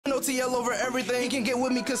LTL over everything. He can get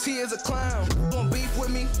with me cause he is a clown. Want beef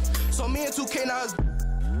with me? So me and 2K now is.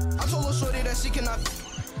 I told her shorty that she cannot.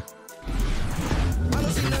 I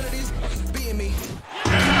don't see none of these beating me.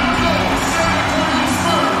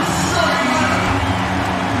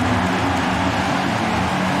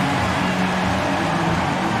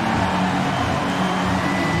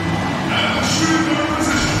 Shooting guard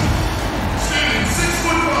position, standing 6'5",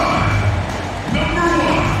 number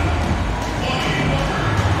 1, Lonnie Walker.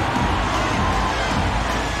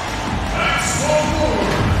 At small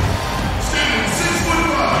forward, standing 6'5",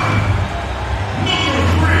 number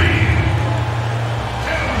 3,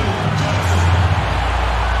 Campbell Johnson.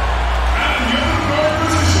 At the other guard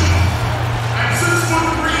position, at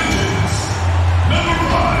 6'3", number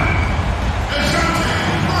 5, Dejounte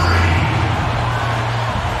Murray.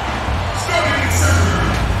 Starting at center,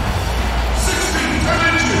 6 feet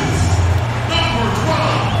 10 inches, number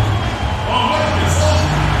 12, Marcus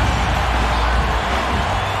Aldridge.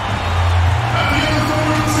 At the other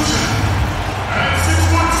forward position, at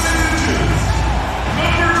 6'6"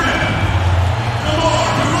 number 10, DeMar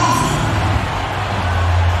DeRozan.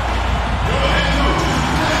 Your head coach is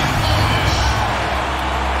Greg Popovich.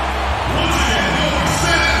 Once again, your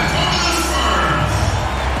San Antonio Spurs.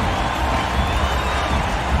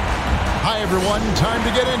 Hi everyone, time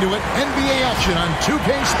to get into it. NBA action on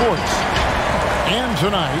 2K Sports. And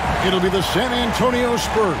tonight, it'll be the San Antonio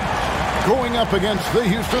Spurs going up against the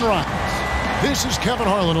Houston Rockets. This is Kevin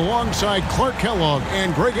Harlan alongside Clark Kellogg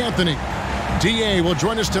and Greg Anthony. DA will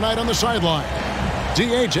join us tonight on the sideline.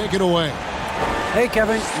 DA, take it away. Hey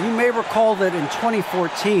Kevin, you may recall that in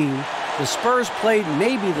 2014, the Spurs played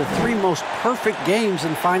maybe the 3 most perfect games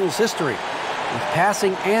in finals history. With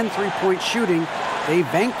passing and three-point shooting, they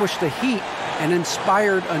vanquished the Heat and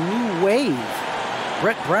inspired a new wave.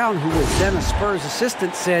 Brett Brown, who was then a Spurs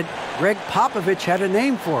assistant, said Greg Popovich had a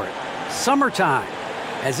name for it. Summertime.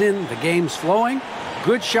 As in, the game's flowing,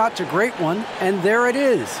 good shot to great one, and there it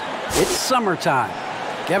is. It's summertime.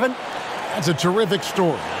 Kevin? That's a terrific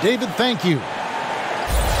story. David, thank you.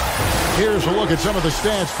 Here's a look at some of the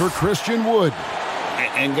stats for Christian Wood.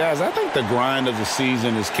 And guys, I think the grind of the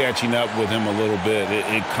season is catching up with him a little bit.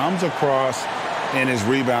 It comes across in his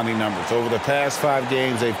rebounding numbers. Over the past 5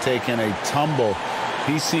 games, they've taken a tumble.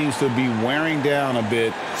 He seems to be wearing down a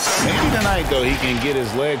bit. Maybe tonight, though, he can get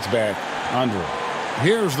his legs back under him.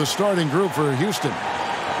 Here's the starting group for Houston.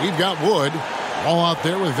 We've got Wood, all out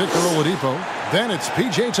there with Victor Oladipo. Then it's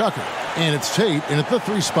P.J. Tucker, and it's Tate in at the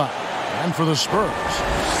 3 spot. And for the Spurs,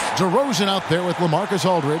 DeRozan out there with LaMarcus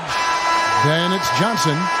Aldridge. Then it's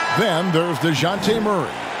Johnson. Then there's Dejounte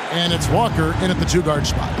Murray. And it's Walker in at the 2-guard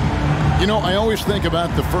spot. You know, I always think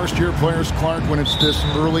about the first-year players, Clark, when it's this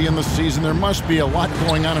early in the season. There must be a lot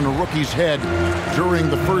going on in a rookie's head during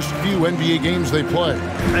the first few NBA games they play.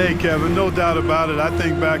 Hey, Kevin, no doubt about it. I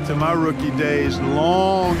think back to my rookie days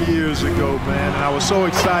long years ago, man, and I was so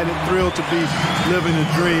excited, thrilled to be living the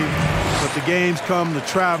dream. But the games come, the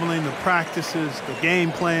traveling, the practices, the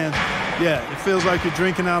game plans. Yeah, it feels like you're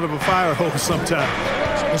drinking out of a fire hose sometimes.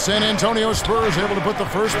 The San Antonio Spurs able to put the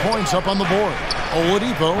first points up on the board.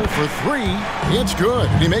 Oladipo for 3. It's good.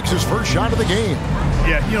 He makes his first shot of the game.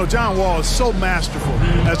 Yeah, you know, John Wall is so masterful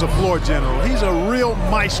as a floor general. He's a real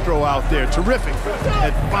maestro out there. Terrific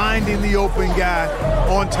at finding the open guy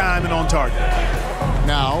on time and on target.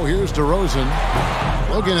 Now, here's DeRozan.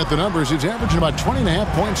 Looking at the numbers, he's averaging about 20.5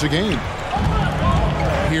 points a game.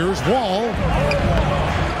 Here's Wall.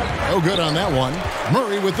 No good on that one.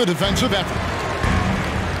 Murray with the defensive effort.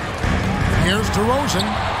 Here's DeRozan.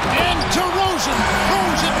 And DeRozan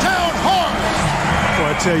throws it down hard. Well,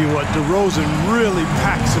 I tell you what, DeRozan really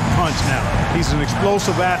packs a punch now. He's an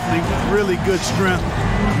explosive athlete with really good strength.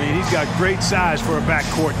 I mean, he's got great size for a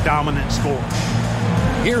backcourt dominant scorer.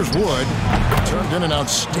 Here's Wood. Turned in an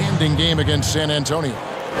outstanding game against San Antonio.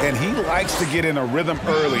 And he likes to get in a rhythm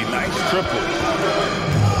early. Nice triple.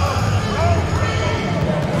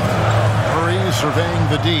 Murray surveying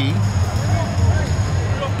the D.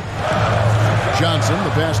 Johnson,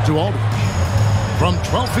 the pass to Aldridge. From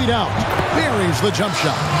 12 feet out, buries the jump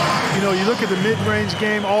shot. You know, you look at the mid-range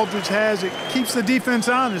game Aldridge has, it keeps the defense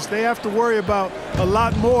honest. They have to worry about a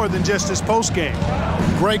lot more than just this post game.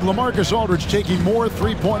 Greg, LaMarcus Aldridge taking more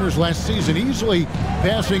three-pointers last season, easily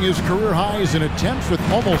passing his career highs in attempts with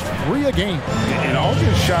almost 3 a game. And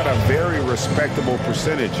Aldridge shot a very respectable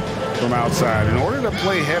percentage from outside. In order to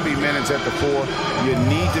play heavy minutes at the 4, you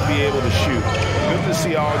need to be able to shoot. Good to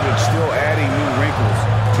see Aldridge still adding new wrinkles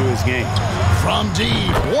to his game. From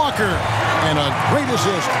deep, Walker. And a great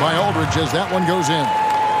assist by Aldridge as that one goes in.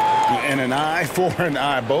 And an eye for an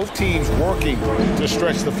eye. Both teams working to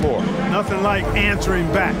stretch the floor. Nothing like answering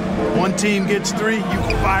back. One team gets 3, you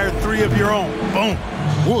fire 3 of your own. Boom.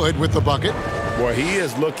 Wood with the bucket. Boy, he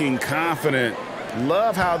is looking confident.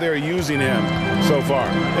 Love how they're using him so far.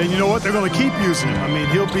 And you know what? They're going to keep using him. I mean,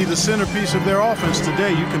 he'll be the centerpiece of their offense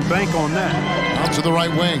today. You can bank on that. Out to the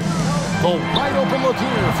right wing. The wide open look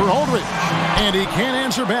here for Holdridge. And he can't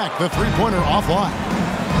answer back. The three-pointer offline.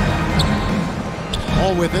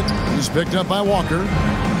 All with it. He's picked up by Walker.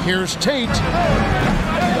 Here's Tate.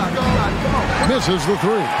 Misses the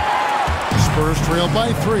 3. Spurs trail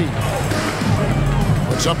by 3.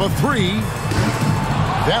 Puts up a 3.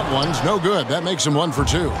 That one's no good. That makes him 1 for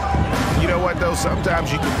 2. You know what, though?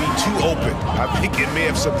 Sometimes you can be too open. I think it may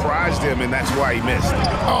have surprised him, and that's why he missed.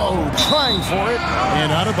 Oh, trying for it.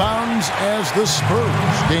 And out of bounds as the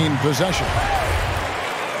Spurs gain possession.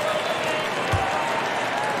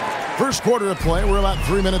 First quarter of play. We're about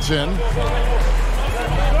 3 minutes in.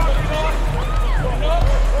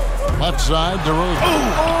 Left side, DeRozan.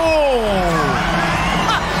 Oh!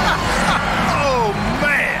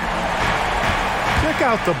 Check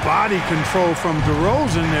out the body control from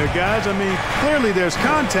DeRozan there, guys. I mean, clearly there's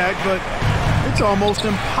contact, but it's almost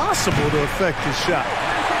impossible to affect his shot.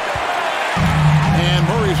 And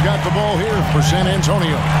Murray's got the ball here for San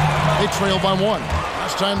Antonio. They trail by 1.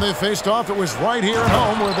 Last time they faced off, it was right here at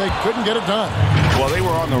home where they couldn't get it done. Well, they were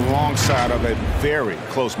on the wrong side of a very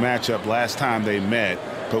close matchup last time they met,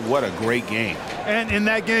 but what a great game. And in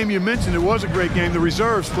that game you mentioned, it was a great game. The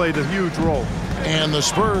reserves played a huge role. And the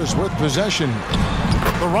Spurs with possession.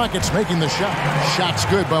 The Rockets making the shot. Shot's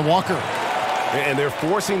good by Walker. And they're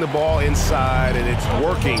forcing the ball inside, and it's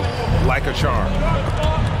working like a charm.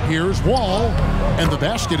 Here's Wall, and the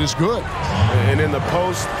basket is good. And in the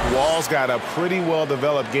post, Wall's got a pretty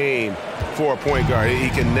well-developed game for a point guard. He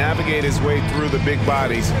can navigate his way through the big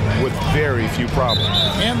bodies with very few problems.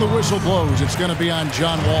 And the whistle blows. It's going to be on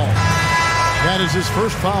John Wall. That is his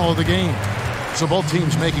first foul of the game. So both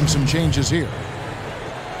teams making some changes here.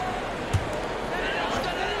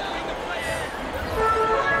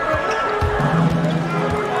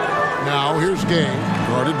 Now here's Gay,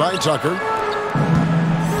 guarded by Tucker.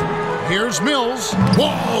 Here's Mills.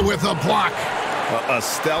 Wall with a block. A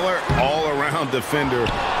stellar all-around defender.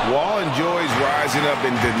 Wall enjoys rising up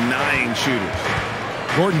and denying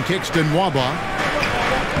shooters. Gordon kicks to Mamba.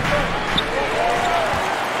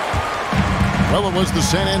 Well, it was the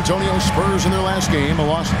San Antonio Spurs in their last game, a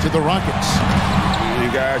loss to the Rockets. You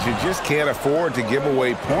guys, you just can't afford to give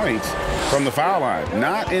away points from the foul line.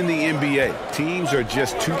 Not in the NBA. Teams are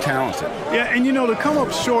just too talented. Yeah, and you know, to come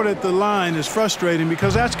up short at the line is frustrating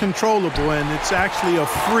because that's controllable and it's actually a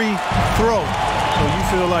free throw. So you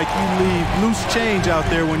feel like you leave loose change out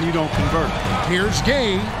there when you don't convert. Here's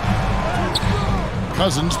Gay.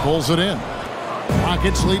 Cousins pulls it in.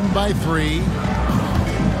 Rockets leading by 3.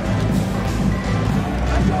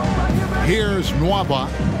 Here's Nwaba.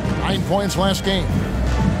 9 points last game.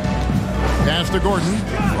 Pass to Gordon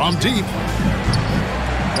from deep.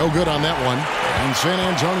 No good on that one. And San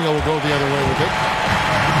Antonio will go the other way with it.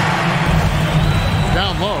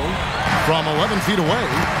 Down low from 11 feet away.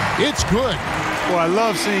 It's good. Well, I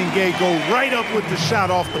love seeing Gay go right up with the shot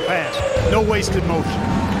off the pass. No wasted motion.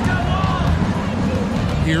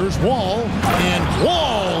 Here's Wall. And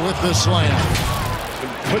Wall with the slam.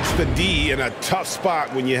 Puts the D in a tough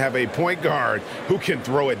spot when you have a point guard who can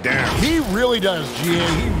throw it down. He really does, GA.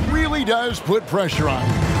 He really does put pressure on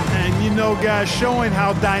him. And you know, guys, showing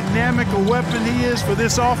how dynamic a weapon he is for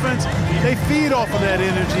this offense, they feed off of that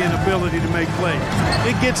energy and ability to make plays.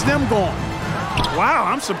 It gets them going. Wow,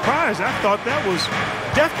 I'm surprised. I thought that was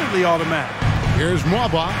definitely automatic. Here's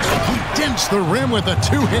Mamba. He dents the rim with a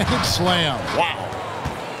two-handed slam. Wow.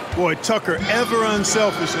 Boy, Tucker ever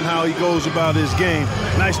unselfish in how he goes about his game.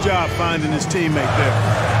 Nice job finding his teammate there.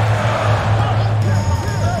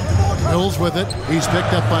 Mills with it. He's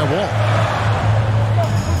picked up by Wall.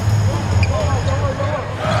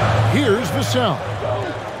 Here's Vassell.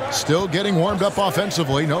 Still getting warmed up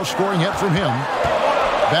offensively. No scoring yet from him.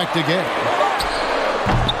 Back to Gay.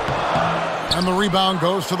 And the rebound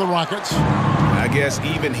goes to the Rockets. I guess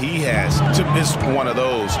even he has to miss one of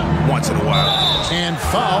those once in a while. And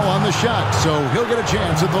foul on the shot, so he'll get a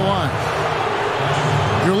chance at the line.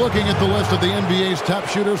 You're looking at the list of the NBA's top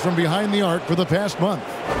shooters from behind the arc for the past month.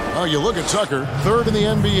 Oh, you look at Tucker, 3rd in the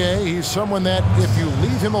NBA. He's someone that if you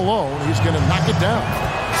leave him alone, he's going to knock it down.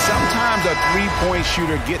 Sometimes a three-point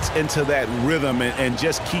shooter gets into that rhythm and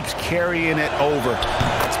just keeps carrying it over.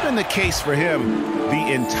 That's been the case for him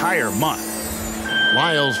the entire month.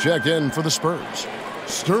 Lyles checked in for the Spurs.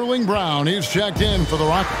 Sterling Brown, he's checked in for the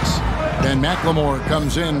Rockets. Then McLemore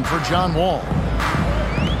comes in for John Wall.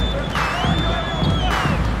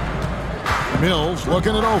 Mills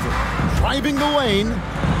looking it over. Driving the lane.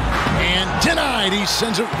 And denied. He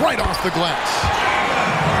sends it right off the glass.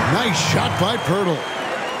 Nice shot by Pirtle.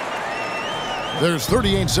 There's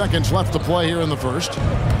 38 seconds left to play here in the first.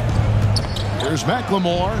 Here's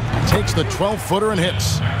McLemore. Takes the 12-footer and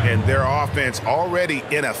hits. And their offense already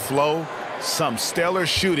in a flow. Some stellar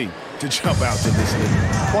shooting to jump out to this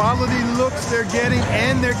league. Quality looks they're getting,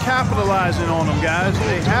 and they're capitalizing on them, guys.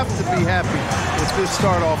 They have to be happy with this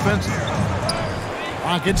start offensively.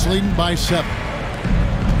 Rockets leading by 7.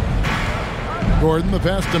 Gordon the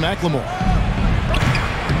pass to McLemore.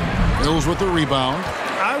 Mills with the rebound.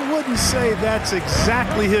 I wouldn't say that's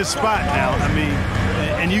exactly his spot now. I mean,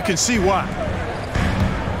 and you can see why.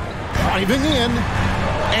 Driving in,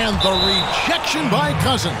 and the rejection by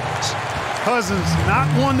Cousins. Cousins not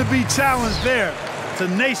one to be challenged there.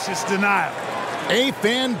 Tenacious denial. A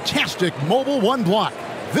fantastic mobile one block.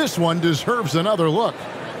 This one deserves another look.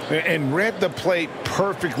 And read the play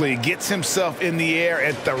perfectly. Gets himself in the air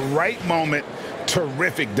at the right moment.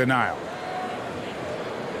 Terrific denial.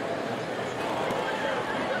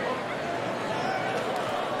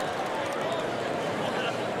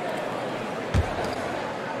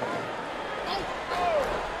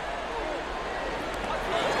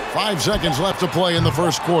 Five seconds left to play in the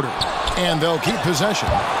first quarter. And they'll keep possession.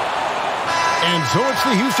 And so it's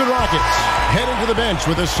the Houston Rockets heading to the bench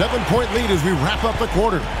with a 7-point lead as we wrap up the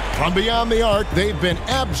quarter. From beyond the arc, they've been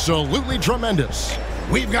absolutely tremendous.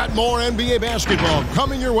 We've got more NBA basketball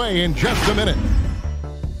coming your way in just a minute.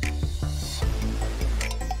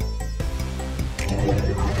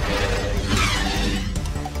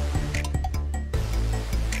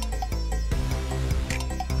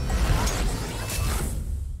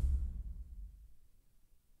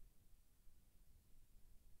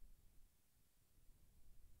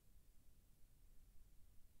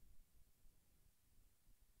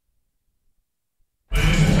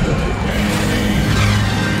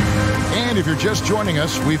 If you're just joining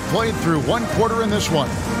us, we've played through one quarter in this one.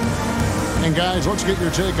 And guys, let's get your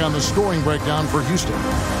take on the scoring breakdown for Houston.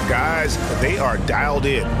 Guys, they are dialed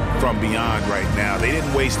in from beyond right now. They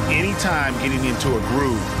didn't waste any time getting into a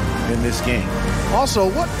groove in this game. Also,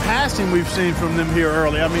 what passing we've seen from them here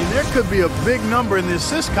early. I mean, there could be a big number in the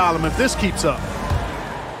assist column if this keeps up.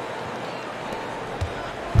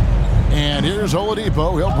 And here's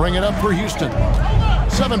Oladipo. He'll bring it up for Houston.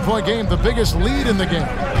 7-point game, the biggest lead in the game.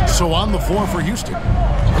 So on the floor for Houston,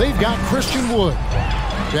 they've got Christian Wood.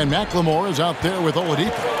 Then McLemore is out there with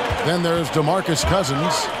Oladipo. Then there's DeMarcus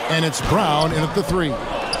Cousins, and it's Brown in at the 3.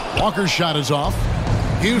 Walker's shot is off.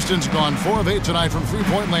 Houston's gone 4 of 8 tonight from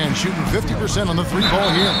three-point land, shooting 50% on the 3-ball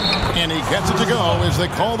here. And he gets it to go as they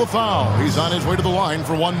call the foul. He's on his way to the line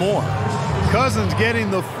for one more. Cousins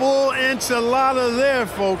getting the full enchilada there,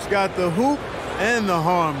 folks. Got the hoop and the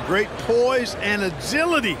harm. Great poise and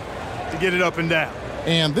agility to get it up and down.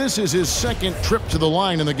 And this is his second trip to the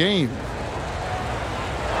line in the game.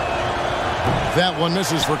 That one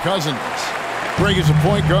misses for Cousins. Greg, as a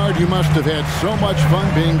point guard, you must have had so much fun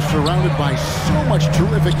being surrounded by so much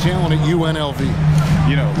terrific talent at UNLV.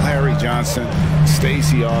 You know, Larry Johnson,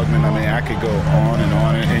 Stacey Augmon, I mean, I could go on.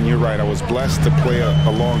 And you're right, I was blessed to play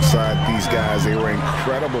alongside these guys. They were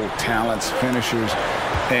incredible talents, finishers.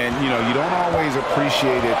 And, you know, you don't always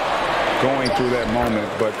appreciate it going through that moment,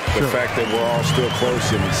 but the fact that we're all still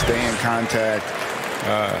close and stay in contact,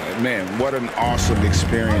 man, what an awesome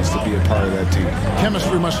experience to be a part of that team.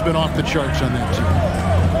 Chemistry must have been off the charts on that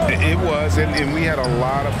team. It was, and we had a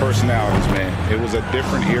lot of personalities, man. It was a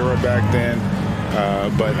different era back then,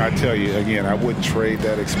 but I tell you, again, I wouldn't trade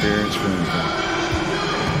that experience for anything.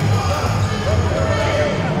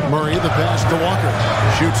 Murray, the pass to Walker.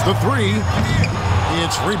 Shoots the 3.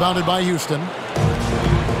 It's rebounded by Houston.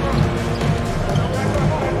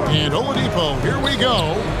 And Oladipo, here we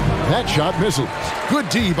go. That shot misses. Good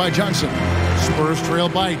D by Johnson. Spurs trail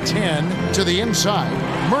by 10 to the inside.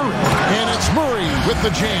 Murray. And it's Murray with the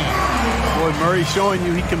jam. Boy, Murray showing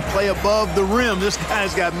you he can play above the rim. This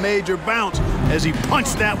guy's got major bounce as he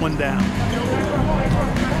punched that one down.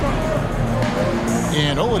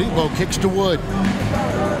 And Oladipo kicks to Wood.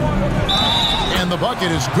 And the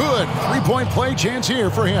bucket is good. 3-point play chance here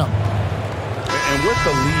for him. And with the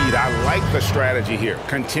lead, I like the strategy here.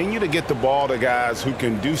 Continue to get the ball to guys who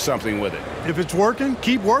can do something with it. If it's working,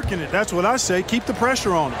 keep working it. That's what I say. Keep the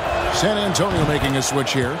pressure on it. San Antonio making a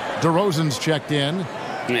switch here. DeRozan's checked in.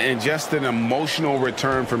 And just an emotional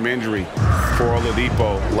return from injury for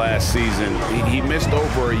Oladipo last season. He missed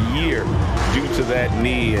over a year due to that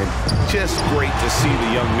knee, and just great to see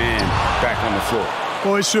the young man back on the floor.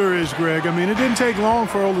 Oh, it sure is, Greg. I mean, it didn't take long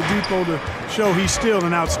for Oladipo to show he's still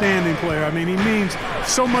an outstanding player. I mean, he means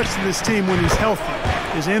so much to this team when he's healthy.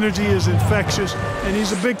 His energy is infectious, and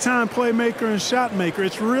he's a big-time playmaker and shot maker.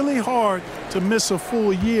 It's really hard to miss a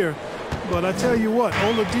full year. But I tell you what,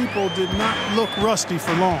 Oladipo did not look rusty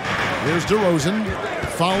for long. Here's DeRozan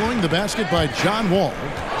following the basket by John Wall.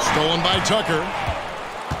 Stolen by Tucker.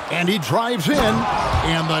 And he drives in,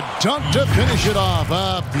 and the dunk to finish it off.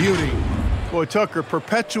 A beauty. Boy, Tucker,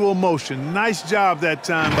 perpetual motion. Nice job that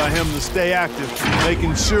time by him to stay active,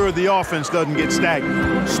 making sure the offense doesn't get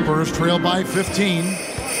stagnant. Spurs trail by 15.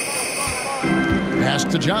 Pass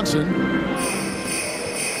to Johnson.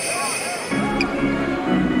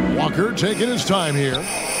 Walker taking his time here.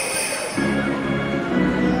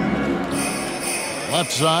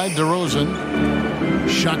 Left side, DeRozan.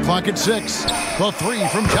 Shot clock at 6. The three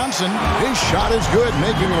from Johnson. His shot is good,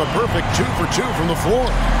 making him a perfect 2 for 2 from the floor.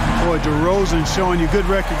 Boy, DeRozan showing you good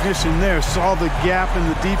recognition there. Saw the gap in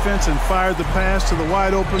the defense and fired the pass to the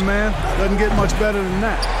wide open man. Doesn't get much better than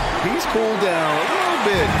that. He's cooled down a little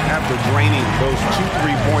bit after draining those 2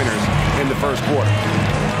 3-pointers in the first quarter.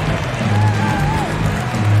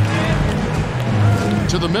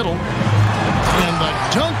 To the middle. And the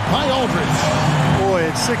dunk by Aldridge. Boy,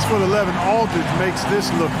 at 6'11", Aldridge makes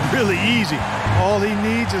this look really easy. All he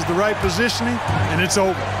needs is the right positioning, and it's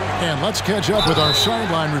over. And let's catch up with our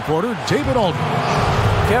sideline reporter, David Aldridge.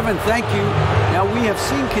 Kevin, thank you. Now, we have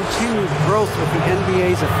seen continued growth with the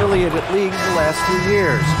NBA's affiliated leagues the last few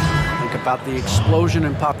years. Think about the explosion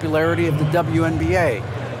in popularity of the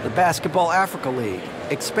WNBA, the Basketball Africa League,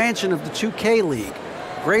 expansion of the 2K League,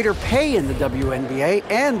 greater pay in the WNBA,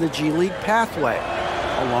 and the G League pathway,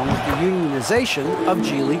 along with the unionization of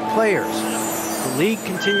G League players. The league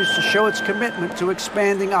continues to show its commitment to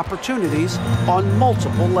expanding opportunities on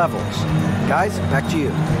multiple levels. Guys, back to you.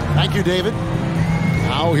 Thank you, David.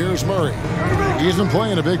 Now here's Murray. He's been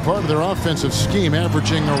playing a big part of their offensive scheme,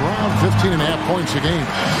 averaging around 15.5 points a game.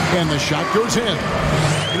 And the shot goes in.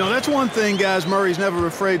 You know, that's one thing, guys, Murray's never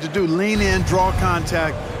afraid to do. Lean in, draw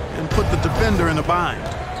contact, and put the defender in a bind.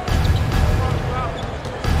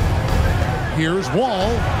 Here's Wall,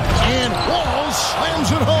 and Wall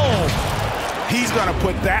slams it home. He's going to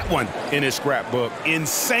put that one in his scrapbook.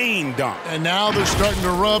 Insane dunk. And now they're starting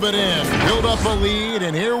to rub it in, build up a lead,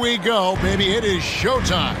 and here we go, baby. It is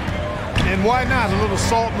showtime. And why not? A little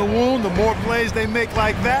salt in the wound. The more plays they make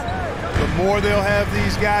like that, the more they'll have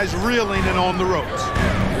these guys reeling and on the ropes.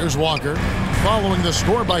 Here's Walker, following the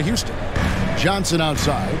score by Houston. Johnson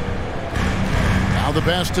outside. Now the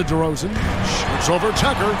pass to DeRozan. Shoots over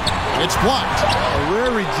Tucker. It's blocked. A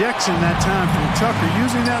rare rejection that time from Tucker.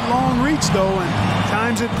 Using that long reach, though, and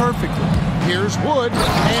times it perfectly. Here's Wood,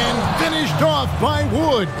 and finished off by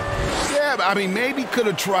Wood. Yeah, I mean, maybe could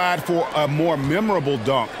have tried for a more memorable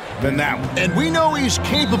dunk than that one. And we know he's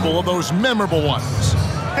capable of those memorable ones.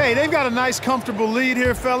 Hey, they've got a nice, comfortable lead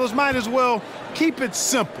here, fellas. Might as well keep it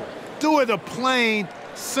simple. Do it a plain,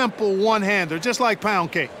 simple one-hander, just like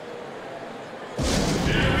pound cake.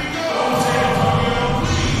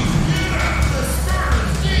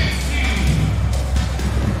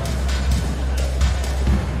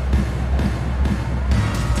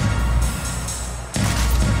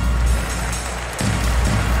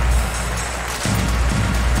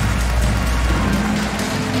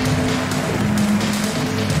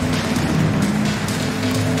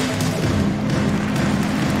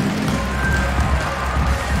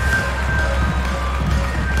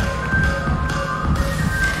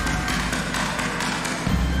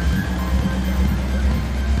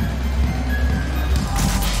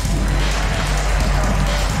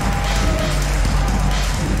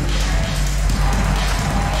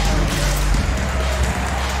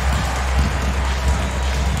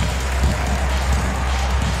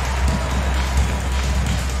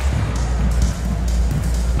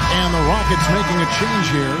 Making a change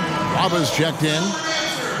here. Mamba's checked in.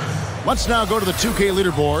 Let's now go to the 2K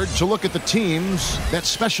leaderboard to look at the teams that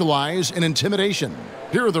specialize in intimidation.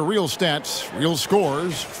 Here are the real stats, real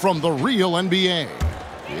scores from the real NBA.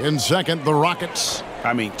 In second, the Rockets.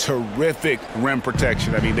 I mean, terrific rim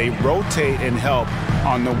protection. I mean, they rotate and help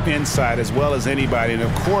on the inside as well as anybody. And,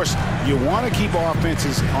 of course, you want to keep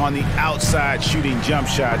offenses on the outside shooting jump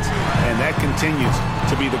shots, and that continues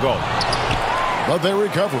to be the goal. But they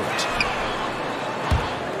recover it.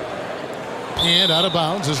 And out of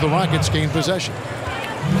bounds as the Rockets gain possession.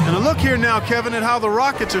 And a look here now, Kevin, at how the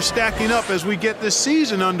Rockets are stacking up as we get this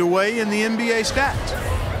season underway in the NBA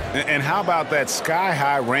stats. And how about that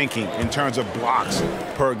sky-high ranking in terms of blocks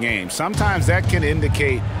per game? Sometimes that can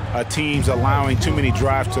indicate a team's allowing too many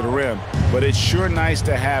drives to the rim, but it's sure nice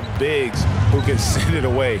to have bigs who can send it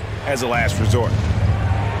away as a last resort.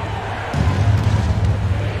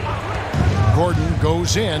 Gordon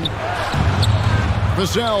goes in.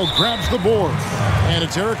 Vassell grabs the board, and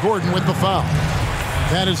it's Eric Gordon with the foul.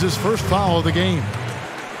 That is his first foul of the game.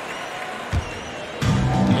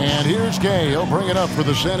 And here's Gay. He'll bring it up for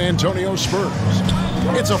the San Antonio Spurs.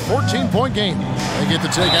 It's a 14-point game. They get to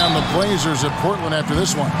take on the Blazers at Portland after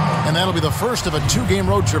this one, and that'll be the first of a 2-game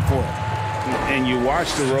road trip for him. And you watch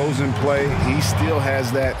DeRozan play, he still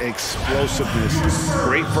has that explosiveness.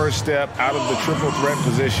 Great first step out of the triple threat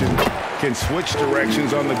position. Can switch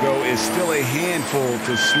directions on the go. Is still a handful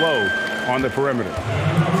to slow on the perimeter.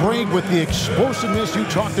 Craig, with the explosiveness you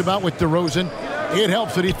talked about with DeRozan, it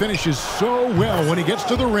helps that he finishes so well when he gets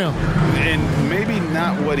to the rim. And maybe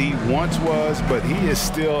not what he once was, but he is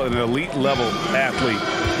still an elite level athlete.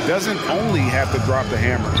 Doesn't only have to drop the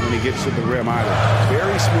hammer when he gets to the rim either.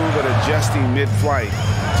 Very smooth at adjusting mid-flight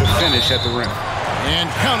to finish at the rim. And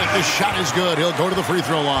count it, the shot is good. He'll go to the free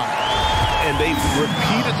throw line. And they've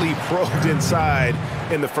repeatedly probed inside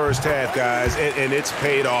in the first half, guys, and it's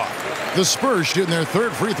paid off. The Spurs shooting their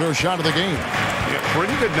third free throw shot of the game. Yeah,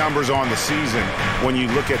 pretty good numbers on the season when you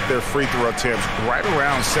look at their free throw attempts, right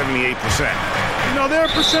around 78%. You know, their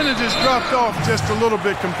percentages dropped off just a little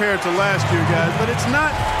bit compared to last year, guys, but it's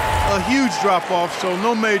not a huge drop-off, so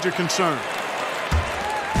no major concern.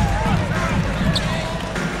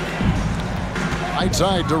 Right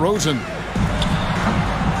side, DeRozan.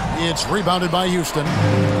 It's rebounded by Houston.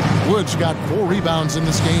 Wood's got 4 rebounds in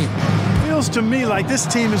this game. Feels to me like this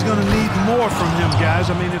team is going to need more from him,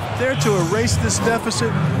 guys. I mean, if they're to erase this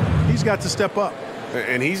deficit, he's got to step up.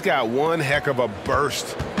 And he's got one heck of a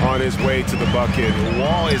burst on his way to the bucket.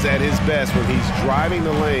 Wall is at his best when he's driving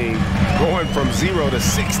the lane, going from 0 to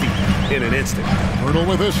 60 in an instant. Hurdle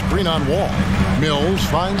with a screen on Wall. Mills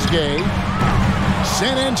finds Gay.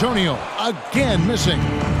 San Antonio again missing.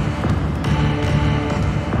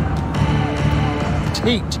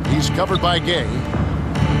 Tate, he's covered by Gay.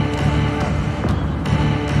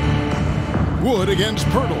 Wood against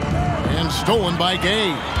Pirtle, and stolen by Gay.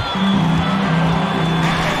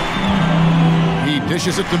 He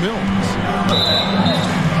dishes it to Mills.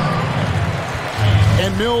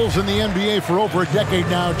 And Mills in the NBA for over a decade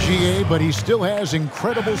now, GA, but he still has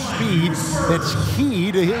incredible speed that's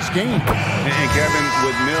key to his game. And Kevin,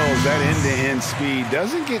 with Mills, that end-to-end speed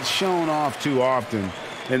doesn't get shown off too often.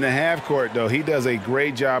 In the half court, though, he does a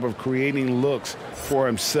great job of creating looks for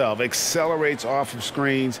himself, accelerates off of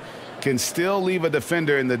screens, can still leave a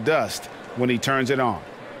defender in the dust when he turns it on.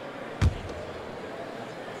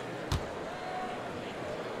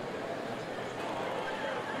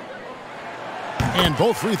 And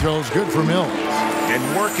both free throws good for Mills.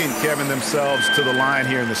 And working, Kevin, themselves to the line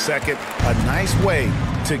here in the second. A nice way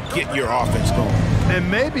to get your offense going. And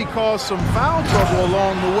maybe cause some foul trouble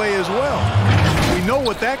along the way as well. We know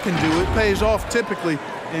what that can do. It pays off typically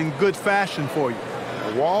in good fashion for you.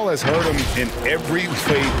 Wall has hurt him in every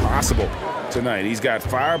way possible tonight. He's got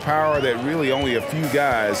firepower that really only a few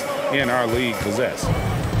guys in our league possess.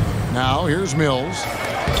 Now here's Mills.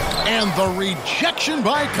 And the rejection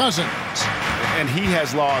by Cousins. And he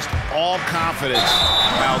has lost all confidence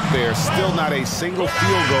out there. Still not a single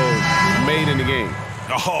field goal made in the game.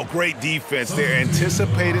 Oh, great defense there.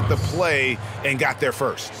 Anticipated the play and got there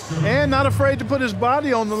first. And not afraid to put his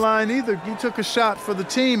body on the line either. He took a shot for the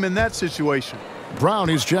team in that situation. Brown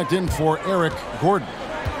is checked in for Eric Gordon.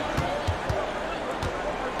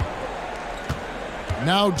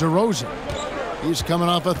 Now DeRozan. He's coming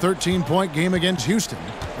off a 13-point game against Houston.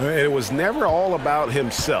 It was never all about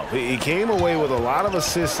himself. He came away with a lot of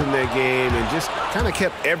assists in that game and just kind of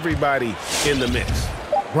kept everybody in the mix.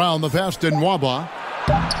 Brown the pass to Mamba.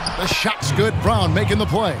 The shot's good. Brown making the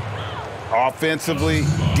play. Offensively,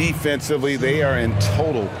 defensively, they are in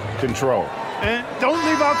total control. And don't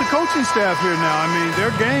leave out the coaching staff here now. I mean,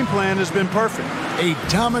 their game plan has been perfect. A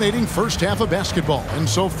dominating first half of basketball, and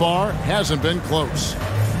so far hasn't been close.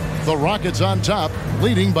 The Rockets on top,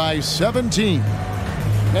 leading by 17.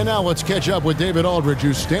 And now let's catch up with David Aldridge,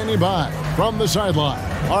 who's standing by from the sideline.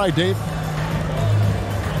 All right, Dave.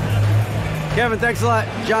 Kevin, thanks a lot.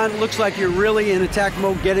 John, looks like you're really in attack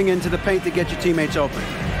mode, getting into the paint to get your teammates open.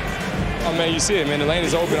 Oh, man, you see it, man. The lane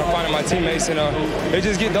is open. I'm finding my teammates, and they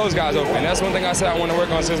just get those guys open. That's one thing I said I want to work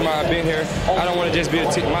on since I've been here. I don't want to just be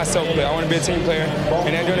myself player. I want to be a team player.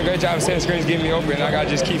 And they're doing a great job of setting screens, getting me open, and I got to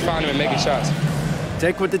just keep finding them and making shots.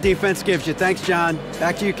 Take what the defense gives you. Thanks, John.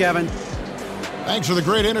 Back to you, Kevin. Thanks for the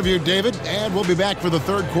great interview, David. And we'll be back for the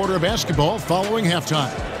third quarter of basketball following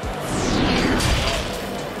halftime.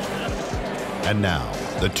 And now,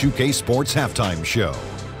 the 2K Sports Halftime Show.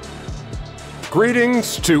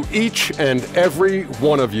 Greetings to each and every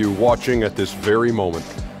one of you watching at this very moment.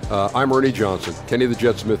 I'm Ernie Johnson. Kenny the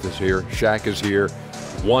Jet Smith is here. Shaq is here.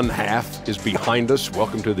 One half is behind us.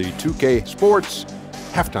 Welcome to the 2K Sports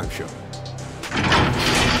Halftime Show.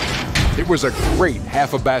 It was a great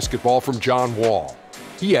half of basketball from John Wall.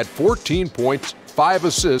 He had 14 points, 5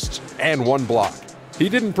 assists, and 1 block. He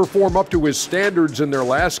didn't perform up to his standards in their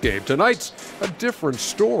last game. Tonight's a different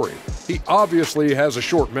story. He obviously has a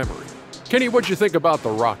short memory. Kenny, what'd you think about the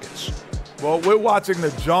Rockets? Well, we're watching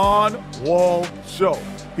the John Wall show.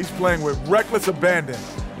 He's playing with reckless abandon,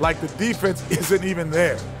 like the defense isn't even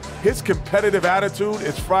there. His competitive attitude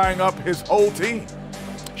is frying up his whole team.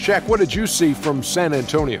 Shaq, what did you see from San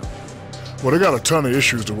Antonio? Well, they got a ton of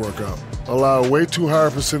issues to work out. Allow way too high a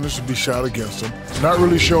percentage to be shot against them. Not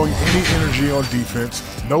really showing any energy on defense.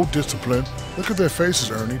 No discipline. Look at their faces,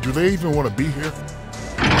 Ernie. Do they even want to be here?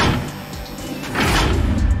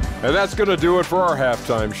 And that's going to do it for our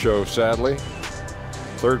halftime show, sadly.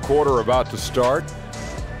 Third quarter about to start.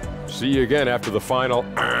 See you again after the final.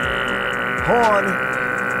 Horn.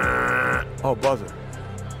 Oh, buzzer.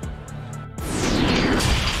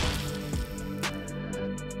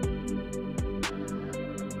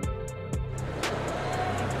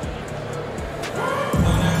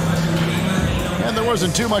 And there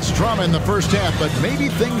wasn't too much drama in the first half, but maybe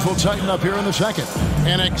things will tighten up here in the second.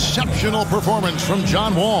 An exceptional performance from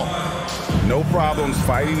John Wall. No problems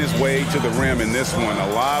fighting his way to the rim in this one. A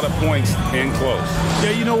lot of points in close.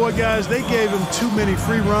 Yeah, you know what, guys? They gave him too many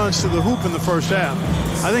free runs to the hoop in the first half.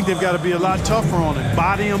 I think they've got to be a lot tougher on him.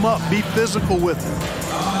 Body him up. Be physical with him.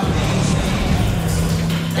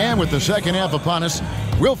 And with the second half upon us,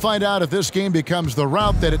 we'll find out if this game becomes the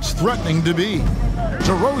route that it's threatening to be.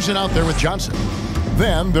 DeRozan out there with Johnson.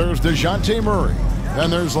 Then there's DeJounte Murray. Then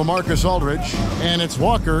there's LaMarcus Aldridge. And it's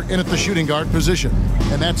Walker in at the shooting guard position.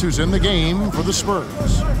 And that's who's in the game for the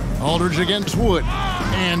Spurs. Aldridge against Wood.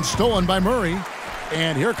 And stolen by Murray.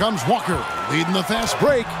 And here comes Walker leading the fast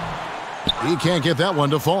break. He can't get that one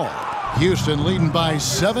to fall. Houston leading by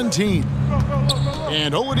 17.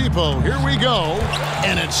 And Oladipo, here we go.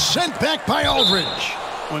 And it's sent back by Aldridge.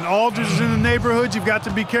 When Aldridge is in the neighborhood, you've got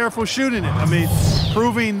to be careful shooting it. I mean,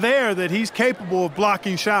 proving there that he's capable of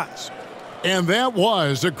blocking shots. And that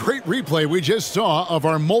was a great replay we just saw of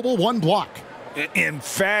our mobile one block.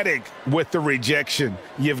 Emphatic with the rejection.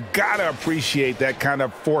 You've got to appreciate that kind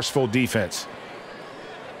of forceful defense.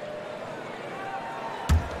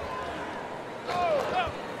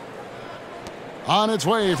 On its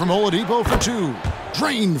way from Oladipo for 2.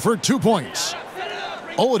 Drained for 2 points.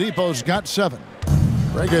 Oladipo's got 7.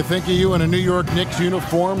 Greg, I think of you in a New York Knicks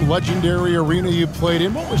uniform, legendary arena you played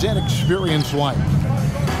in. What was that experience like?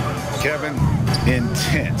 Kevin,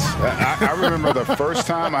 intense. I remember the first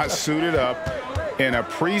time I suited up in a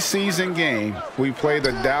preseason game. We played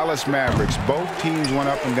the Dallas Mavericks. Both teams went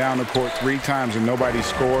up and down the court 3 times and nobody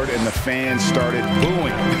scored, and the fans started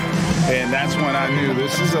booing. And that's when I knew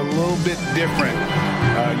this is a little bit different.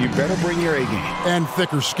 You better bring your A game. And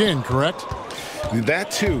thicker skin, correct?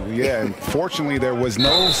 That too, yeah. And fortunately, there was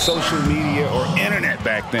no social media or internet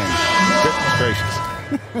back then. Goodness gracious.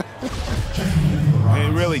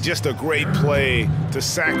 And really just a great play to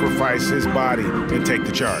sacrifice his body and take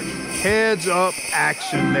the charge. Heads up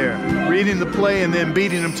action there. Reading the play and then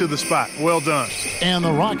beating him to the spot. Well done. And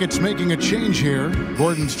the Rockets making a change here.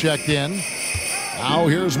 Gordon's checked in. Now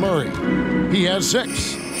here's Murray. He has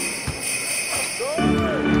 6.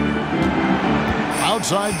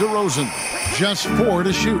 Outside DeRozan. Just 4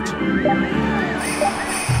 to shoot.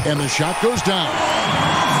 And the shot goes down.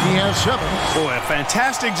 He has 7. Boy, a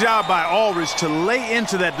fantastic job by Aldridge to lay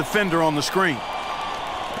into that defender on the screen.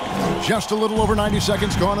 Just a little over 90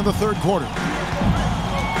 seconds gone in the third quarter.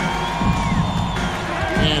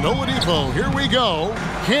 And Oladipo, here we go.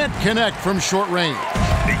 Can't connect from short range.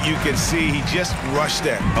 You can see he just rushed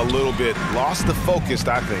that a little bit. Lost the focus,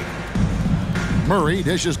 I think. Murray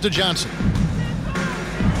dishes to Johnson.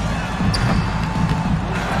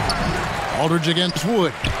 Aldridge against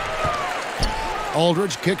Wood.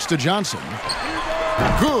 Aldridge kicks to Johnson.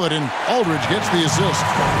 Good, and Aldridge gets the assist.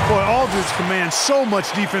 Boy, Aldridge commands so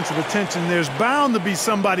much defensive attention. There's bound to be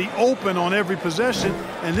somebody open on every possession,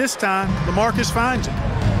 and this time, LaMarcus finds him.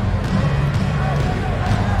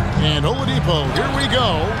 And Oladipo, here we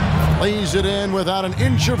go. Lays it in without an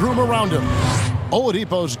inch of room around him.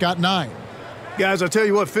 Oladipo's got 9. Guys, I tell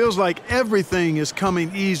you what, feels like everything is coming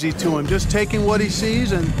easy to him. Just taking what he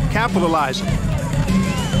sees and capitalizing.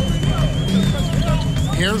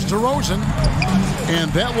 Here's DeRozan.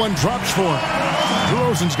 And that one drops for him.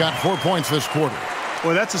 DeRozan's got 4 points this quarter.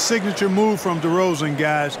 Well, that's a signature move from DeRozan,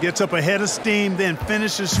 guys. Gets up ahead of steam, then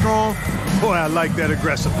finishes strong. Boy, I like that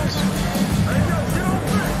aggressiveness.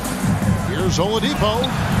 Here's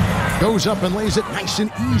Oladipo. Goes up and lays it nice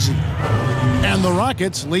and easy. And the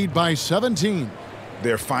Rockets lead by 17.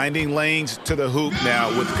 They're finding lanes to the hoop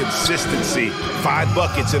now with consistency. 5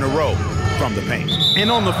 buckets in a row from the paint. And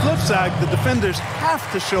on the flip side, the defenders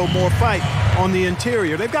have to show more fight on the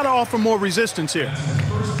interior. They've got to offer more resistance here.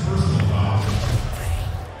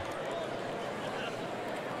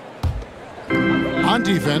 On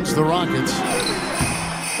defense, the Rockets.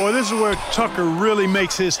 Boy, this is where Tucker really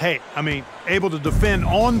makes his hay. I mean, able to defend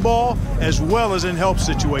on ball as well as in help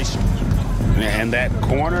situations. And that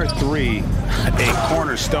corner three, a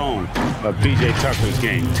cornerstone of P.J. Tucker's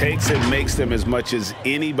game. Takes and makes them as much as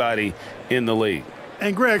anybody in the league.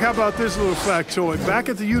 And, Greg, how about this little factoid? Back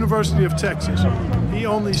at the University of Texas, he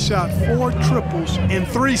only shot 4 triples in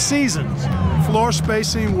 3 seasons. Floor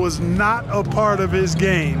spacing was not a part of his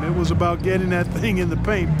game. It was about getting that thing in the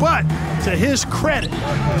paint. But to his credit,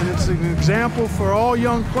 and it's an example for all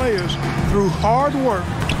young players, through hard work,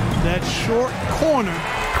 that short corner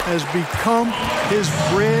has become his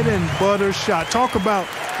bread and butter shot. Talk about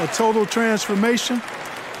a total transformation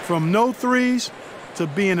from no threes to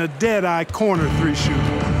being a dead-eye corner 3 shooter.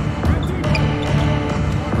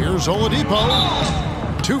 Here's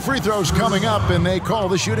Oladipo. 2 free throws coming up, and they call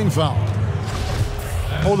the shooting foul.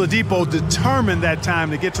 Oladipo determined that time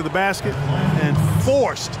to get to the basket and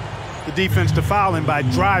forced the defense to foul him by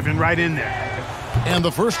driving right in there. And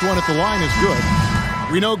the first one at the line is good.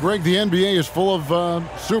 We know, Greg, the NBA is full of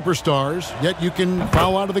superstars, yet you can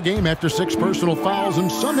foul out of the game after 6 personal fouls,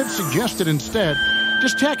 and some have suggested instead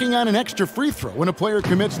just tacking on an extra free throw when a player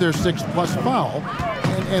commits their 6th+ foul,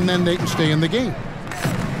 and then they can stay in the game.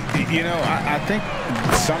 You know, I think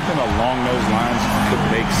something along those lines could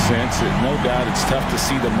make sense. No doubt it's tough to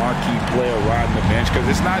see the marquee player riding the bench because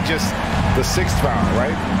it's not just the 6th foul,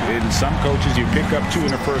 right? In some coaches, you pick up 2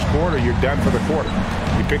 in the first quarter, you're done for the quarter.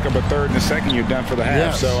 You pick up a 3rd in the second, you're done for the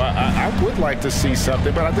half. Yes. So I would like to see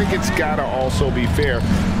something, but I think it's got to also be fair.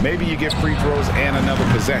 Maybe you get free throws and another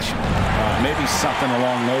possession. Maybe something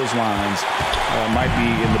along those lines might be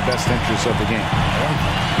in the best interest of the game.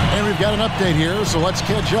 And we've got an update here, so let's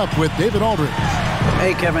catch up with David Aldridge.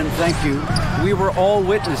 Hey, Kevin, thank you. We were all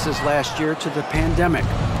witnesses last year to the pandemic.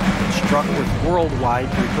 It struck with worldwide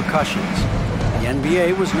repercussions. The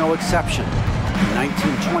NBA was no exception. The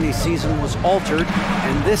 1920 season was altered,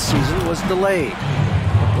 and this season was delayed.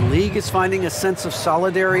 But the league is finding a sense of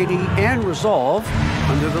solidarity and resolve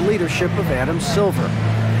under the leadership of Adam Silver.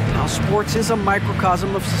 Now, sports is a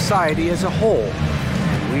microcosm of society as a whole,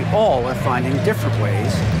 and we all are finding different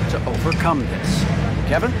ways to overcome this.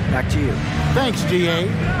 Kevin, back to you. Thanks, D.A.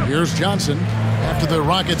 Here's Johnson after the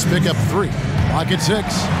Rockets pick up 3. Rockets 6.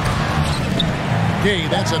 Okay,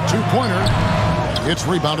 that's a 2-pointer. It's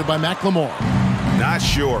rebounded by McLemore. Not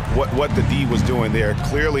sure what the D was doing there.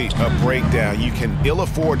 Clearly a breakdown. You can ill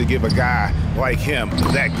afford to give a guy like him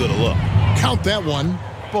that good a look. Count that one.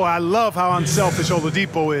 Boy, I love how unselfish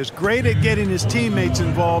Oladipo is. Great at getting his teammates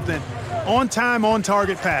involved and on-time,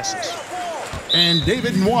 on-target passes. And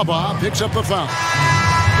David Mamba picks up the foul.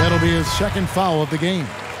 That'll be his 2nd foul of the game.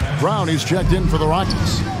 Brownie's checked in for the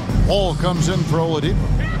Rockets. Ball comes in for Oladipo.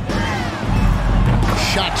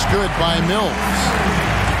 Shot's good by Mills.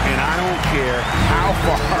 And I don't care how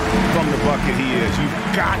far from the bucket he is.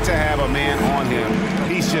 You've got to have a man on him.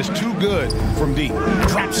 He's just too good from deep.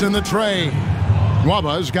 Drops in the tray.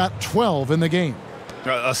 Mwaba's got 12 in the game.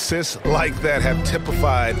 Assists like that have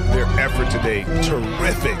typified their effort today.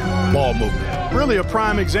 Terrific ball movement. Really a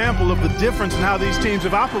prime example of the difference in how these teams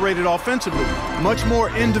have operated offensively. Much more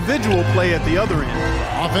individual play at the other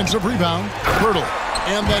end. Offensive rebound, Pirtle.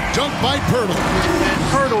 And the dunk by Pirtle. And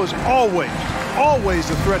Pirtle is always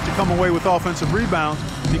a threat to come away with offensive rebounds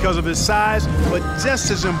because of his size, but just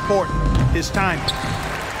as important, his timing.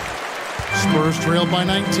 Spurs trailed by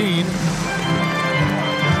 19.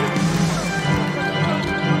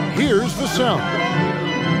 Here's Vassell.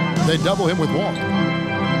 They double him with Wall.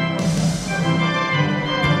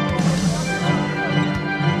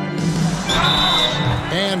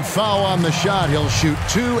 And foul on the shot. He'll shoot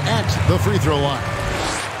 2 at the free throw line.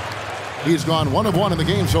 He's gone 1 of 1 in the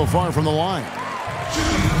game so far from the line.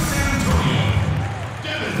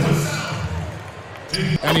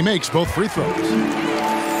 And he makes both free throws.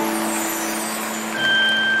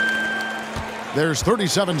 There's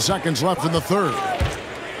 37 seconds left in the 3rd.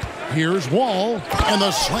 Here's Wall, and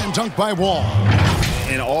the slam dunk by Wall.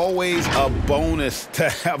 and always a bonus to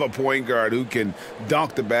have a point guard who can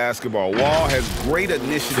dunk the basketball. Wall has great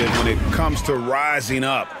initiative when it comes to rising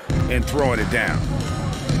up and throwing it down.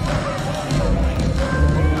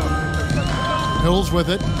 Hills with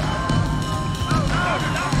it.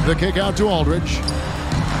 The kick out to Aldridge.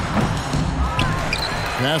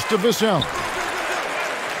 Pass to Vassell.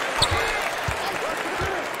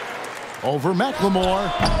 Over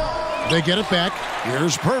McLemore. They get it back.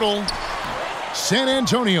 Here's Pirtle. San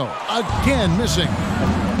Antonio again missing.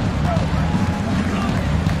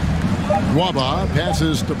 Waba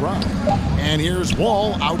passes to Brown. And here's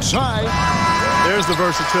Wall outside. There's the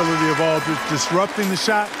versatility of Aldridge, disrupting the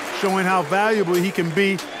shot, showing how valuable he can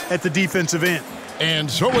be at the defensive end. And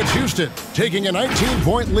so it's Houston taking a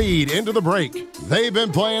 19-point lead into the break. They've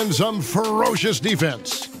been playing some ferocious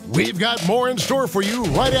defense. We've got more in store for you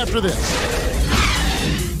right after this.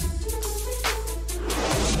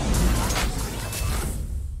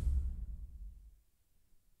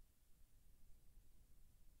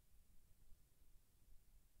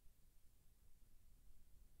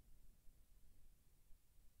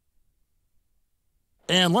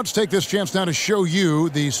 And let's take this chance now to show you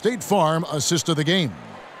the State Farm assist of the game.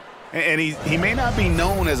 And he may not be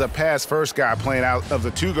known as a pass-first guy playing out of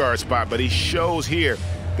the two-guard spot, but he shows here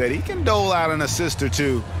that he can dole out an assist or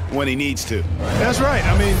two when he needs to. That's right.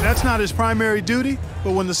 I mean, that's not his primary duty,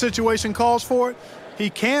 but when the situation calls for it, he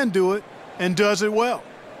can do it and does it well.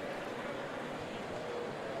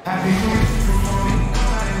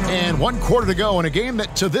 And 1 quarter to go in a game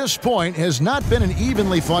that to this point has not been an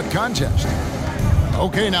evenly fought contest.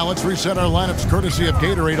 Okay, now let's reset our lineups courtesy of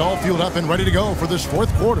Gatorade, all fueled up and ready to go for this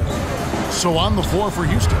 4th quarter. So on the floor for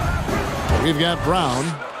Houston, we've got Brown.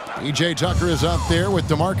 PJ Tucker is out there with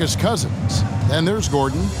DeMarcus Cousins. Then there's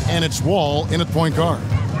Gordon, and it's Wall in at point guard.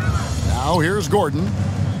 Now here's Gordon,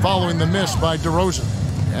 following the miss by DeRozan.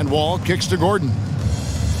 And Wall kicks to Gordon.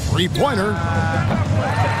 Three-pointer.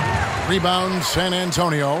 Rebound, San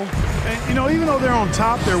Antonio. And, you know, even though they're on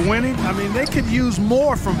top, they're winning. I mean, they could use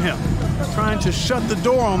more from him. Trying to shut the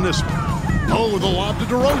door on this one. Oh, the lob to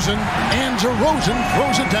DeRozan, and DeRozan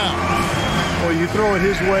throws it down. Well, you throw it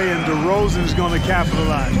his way, and DeRozan is going to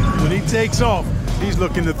capitalize. When he takes off, he's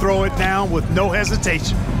looking to throw it down with no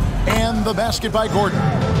hesitation. And the basket by Gordon.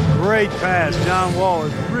 Great pass. John Wall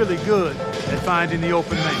is really good at finding the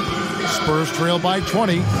open man. Spurs trail by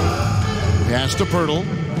 20. Pass to Pirtle.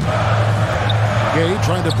 Gay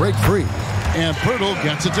trying to break free. And Pirtle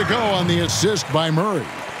gets it to go on the assist by Murray.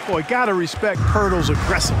 Boy, got to respect Pirtle's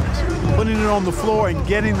aggressiveness. Putting it on the floor and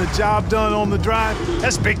getting the job done on the drive,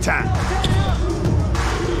 that's big time.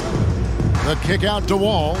 The kick out to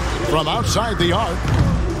Wall from outside the arc.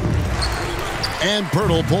 And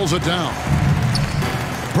Pirtle pulls it down.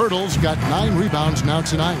 Pirtle's got 9 rebounds now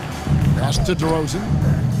tonight. Pass to DeRozan.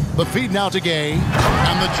 The feed now to Gay. And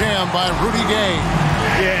the jam by Rudy Gay.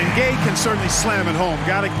 Yeah, and Gay can certainly slam it home.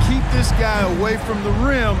 Got to keep this guy away from the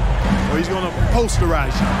rim or he's going to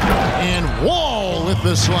posterize you. And Wall with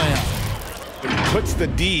the slam. It puts the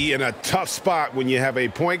D in a tough spot when you have a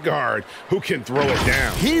point guard who can throw it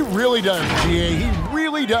down. He really does, GA. He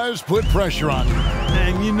really does put pressure on him.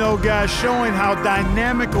 And you know, guys, showing how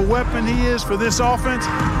dynamic a weapon he is for this offense,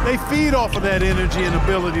 they feed off of that energy and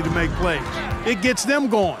ability to make plays. It gets them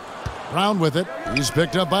going. Brown with it. He's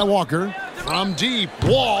picked up by Walker. From deep,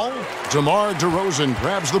 Wall. DeMar DeRozan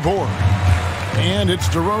grabs the board. And it's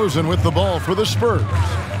DeRozan with the ball for the Spurs.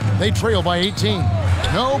 They trail by 18.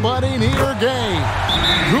 Nobody near Gay.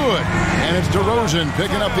 Good. And it's DeRozan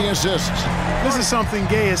picking up the assists. This is something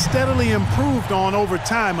Gay has steadily improved on over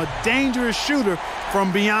time. A dangerous shooter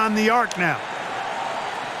from beyond the arc now.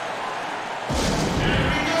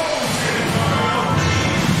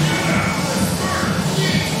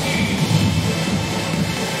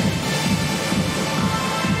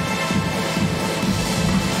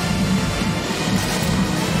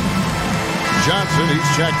 Johnson,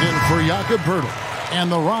 he's checked in for Jakob Pirtle. And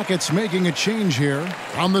the Rockets making a change here.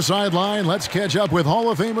 On the sideline, let's catch up with Hall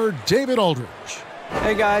of Famer David Aldridge.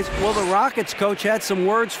 Hey, guys. Well, the Rockets coach had some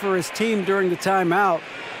words for his team during the timeout.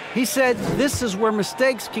 He said, this is where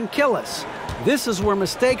mistakes can kill us. This is where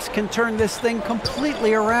mistakes can turn this thing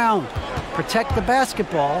completely around. Protect the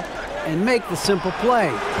basketball and make the simple play.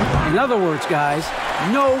 In other words, guys,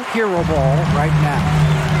 no hero ball right now.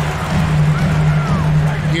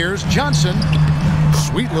 Here's Johnson.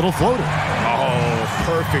 Sweet little floater. Oh,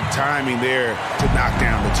 perfect timing there to knock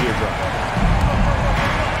down the teardrop.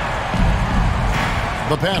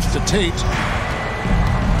 The pass to Tate.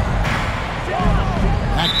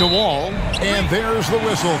 Back to Wall. And there's the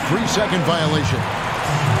whistle. 3-second violation.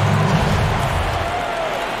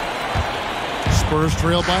 Spurs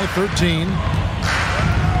trail by 13.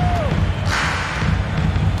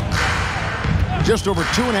 Just over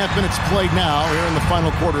 2.5 minutes played now here in the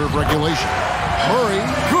final quarter of regulation. Murray,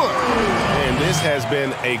 good. And this has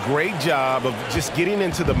been a great job of just getting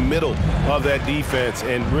into the middle of that defense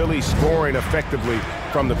and really scoring effectively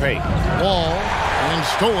from the paint. Wall, and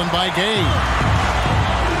stolen by Gay.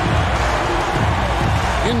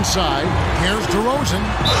 Inside, here's DeRozan.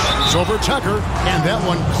 It's over Tucker, and that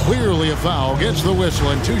one clearly a foul. Gets the whistle,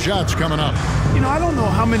 and 2 shots coming up. You know, I don't know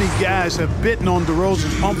how many guys have bitten on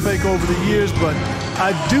DeRozan's pump fake over the years, but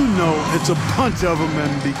I do know it's a bunch of them,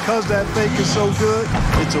 and because that fake is so good,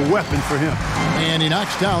 it's a weapon for him. And he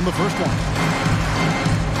knocks down the first one.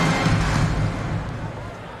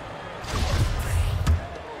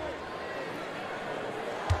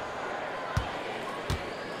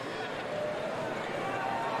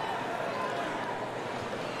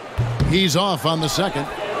 He's off on the second.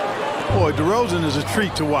 Boy, DeRozan is a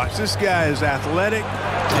treat to watch. This guy is athletic,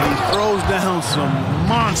 and he throws down some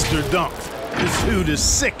monster dunks. This dude is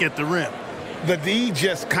sick at the rim. The D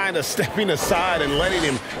just kind of stepping aside and letting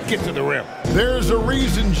him get to the rim. There's a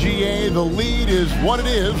reason, GA, the lead is what it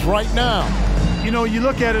is right now. You know, you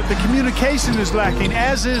look at it, the communication is lacking,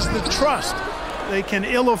 as is the trust. They can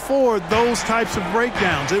ill afford those types of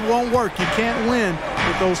breakdowns. It won't work. You can't win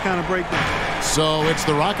with those kind of breakdowns. So it's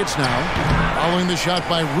the Rockets now, following the shot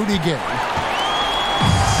by Rudy Gay.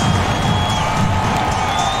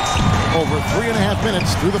 Over 3.5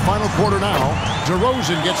 minutes through the final quarter now.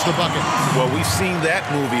 DeRozan gets the bucket. Well, we've seen that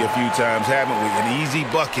movie a few times, haven't we? An easy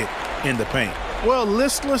bucket in the paint. Well,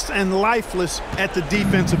 listless and lifeless at the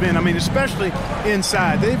defensive end. I mean, especially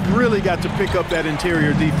inside. They've really got to pick up that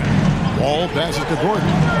interior defense. Wall passes to Gordon.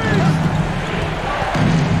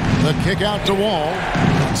 The kick out to Wall.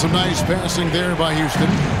 Some nice passing there by Houston.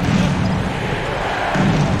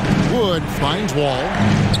 Wood finds Wall.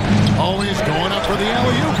 Always going up for the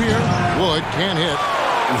alley-oop here. Wood can't hit.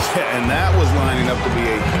 Yeah, and that was lining up to be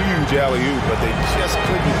a huge alley-oop, but they just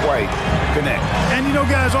couldn't quite connect. And, you know,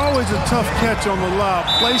 guys, always a tough catch on the lob.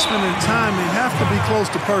 Placement and timing have to be close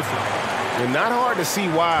to perfect. And not hard to see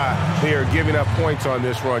why they are giving up points on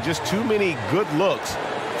this run. Just too many good looks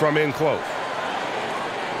from in close.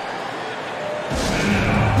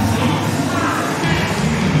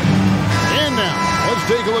 And now, let's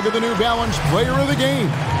take a look at the New Balance player of the game,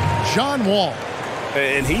 John Wall.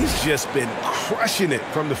 And he's just been crushing it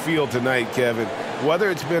from the field tonight, Kevin. Whether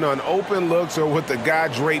it's been on open looks or with the guy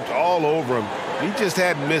draped all over him, he just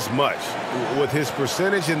hadn't missed much. With his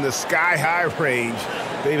percentage in the sky-high range,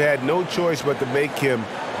 they've had no choice but to make him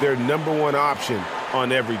their #1 option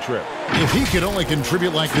on every trip. If he could only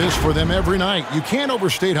contribute like this for them every night, you can't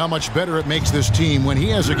overstate how much better it makes this team when he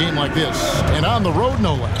has a game like this, and on the road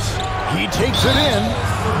no less. He takes it in,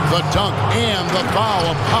 the dunk and the foul,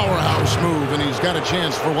 a powerhouse move, and he's got a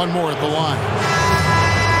chance for one more at the line.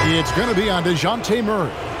 It's going to be on DeJounte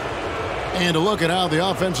Murray. And a look at how the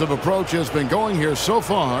offensive approach has been going here so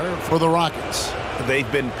far for the Rockets. They've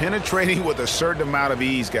been penetrating with a certain amount of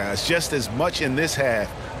ease, guys, just as much in this half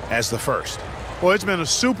as the first. Well, it's been a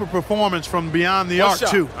super performance from beyond the arc,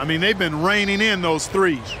 too. I mean, they've been raining in those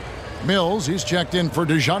threes. Mills, he's checked in for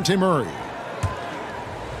DeJounte Murray.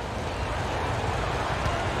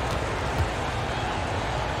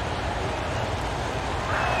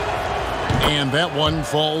 And that one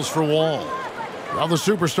falls for Wall. Well, the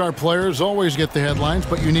superstar players always get the headlines,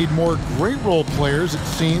 but you need more great role players, it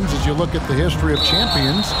seems, as you look at the history of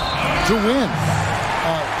champions, to win.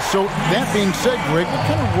 So that being said, Greg, what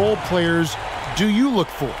kind of role players do you look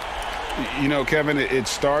for? You know, Kevin, it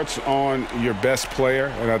starts on your best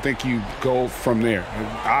player, and I think you go from there. And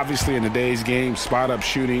obviously, in today's game, spot-up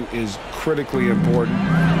shooting is critically important.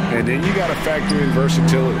 And then you got to factor in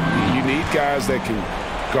versatility. You need guys that can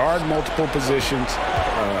guard multiple positions,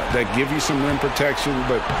 that give you some rim protection,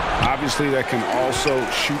 but obviously that can also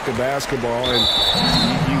shoot the basketball. And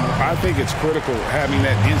I think it's critical having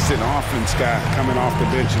that instant offense guy coming off the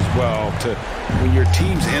bench as well to, when your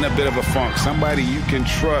team's in a bit of a funk, somebody you can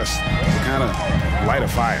trust to kind of light a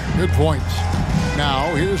fire. Good points.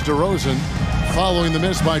 Now, here's DeRozan following the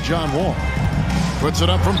miss by John Wall. Puts it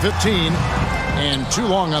up from 15, and too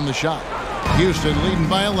long on the shot. Houston leading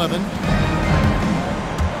by 11.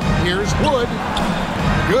 Here's Wood.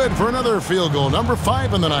 Good for another field goal. Number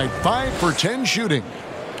 5 in the night. 5 for 10 shooting.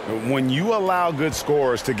 When you allow good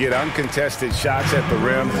scorers to get uncontested shots at the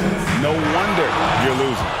rim, no wonder you're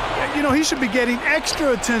losing. You know, he should be getting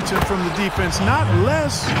extra attention from the defense, not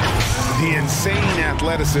less. The insane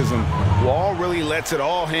athleticism. Wall really lets it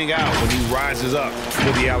all hang out when he rises up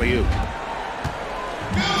with the alley-oop.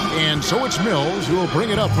 And so it's Mills who will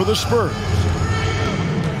bring it up for the Spurs.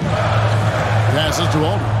 Passes to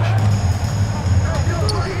Aldridge.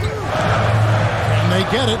 And they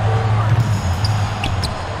get it.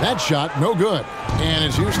 That shot, no good. And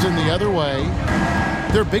it's Houston the other way.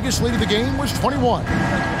 Their biggest lead of the game was 21.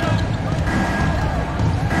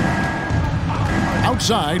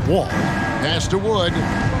 Outside, Wall. Pass to Wood.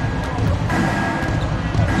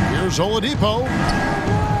 Here's Oladipo.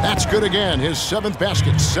 That's good again. His 7th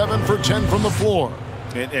basket. 7 for 10 from the floor.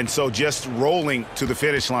 And so just rolling to the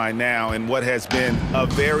finish line now in what has been a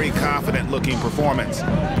very confident-looking performance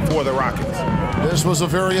for the Rockets. This was a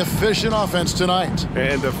very efficient offense tonight.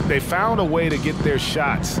 And they found a way to get their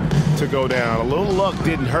shots to go down. A little luck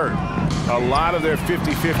didn't hurt. A lot of their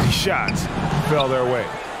 50-50 shots fell their way.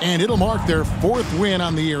 And it'll mark their 4th win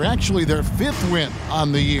on the year. Actually, their 5th win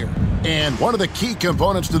on the year. And one of the key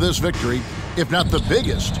components to this victory, if not the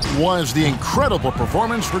biggest, was the incredible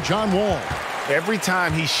performance for John Wall. Every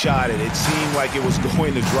time he shot it, it seemed like it was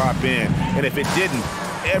going to drop in. And if it didn't,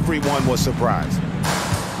 everyone was surprised.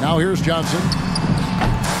 Now here's Johnson.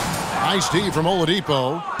 Nice D from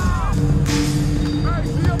Oladipo.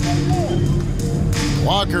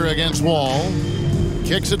 Walker against Wall.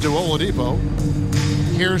 Kicks it to Oladipo.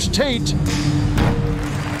 Here's Tate.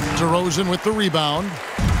 DeRozan with the rebound.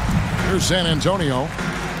 Here's San Antonio.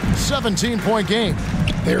 17-point game.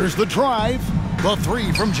 There's the drive. The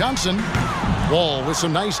 3 from Johnson. Wall with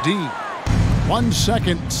some nice D. 1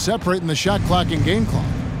 second separating the shot clock and game clock.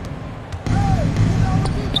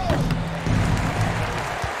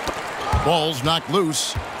 Ball's knocked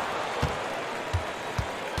loose.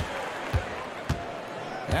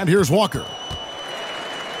 And here's Walker.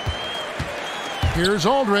 Here's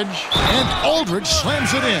Aldridge. And Aldridge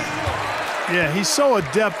slams it in. Yeah, he's so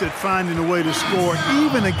adept at finding a way to score,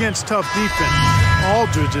 even against tough defense.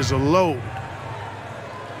 Aldridge is a load.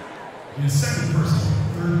 His second person,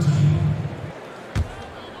 13.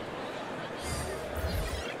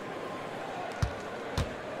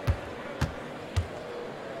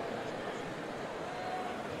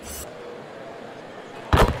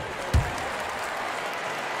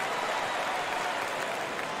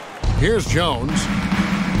 Here's Jones.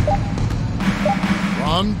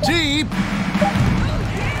 From deep.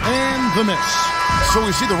 And the miss. So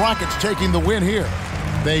we see the Rockets taking the win here.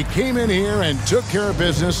 They came in here and took care of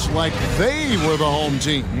business like they were the home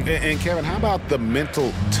team. And Kevin, how about the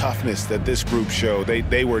mental toughness that this group showed?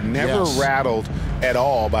 They were never rattled at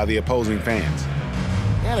all by the opposing fans.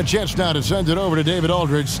 And a chance now to send it over to David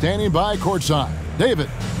Aldridge, standing by courtside. David.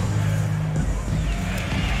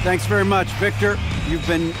 Thanks very much, Victor. You've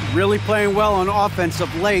been really playing well on offense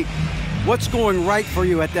of late. What's going right for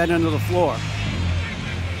you at that end of the floor?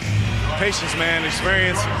 Patience, man,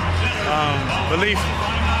 experience, belief,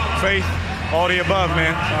 faith, all the above,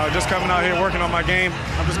 man. Just coming out here working on my game.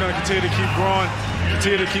 I'm just going to continue to keep growing,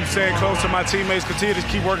 continue to keep staying close to my teammates, continue to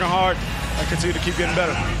keep working hard, and continue to keep getting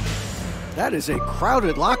better. That is a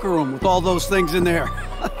crowded locker room with all those things in there.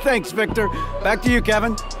 Thanks, Victor. Back to you,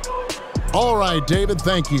 Kevin. All right, David,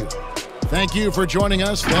 thank you. Thank you for joining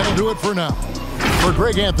us. That'll do it for now. For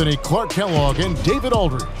Greg Anthony, Clark Kellogg, and David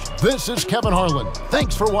Aldridge, this is Kevin Harlan.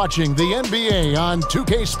 Thanks for watching the NBA on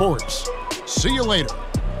 2K Sports. See you later.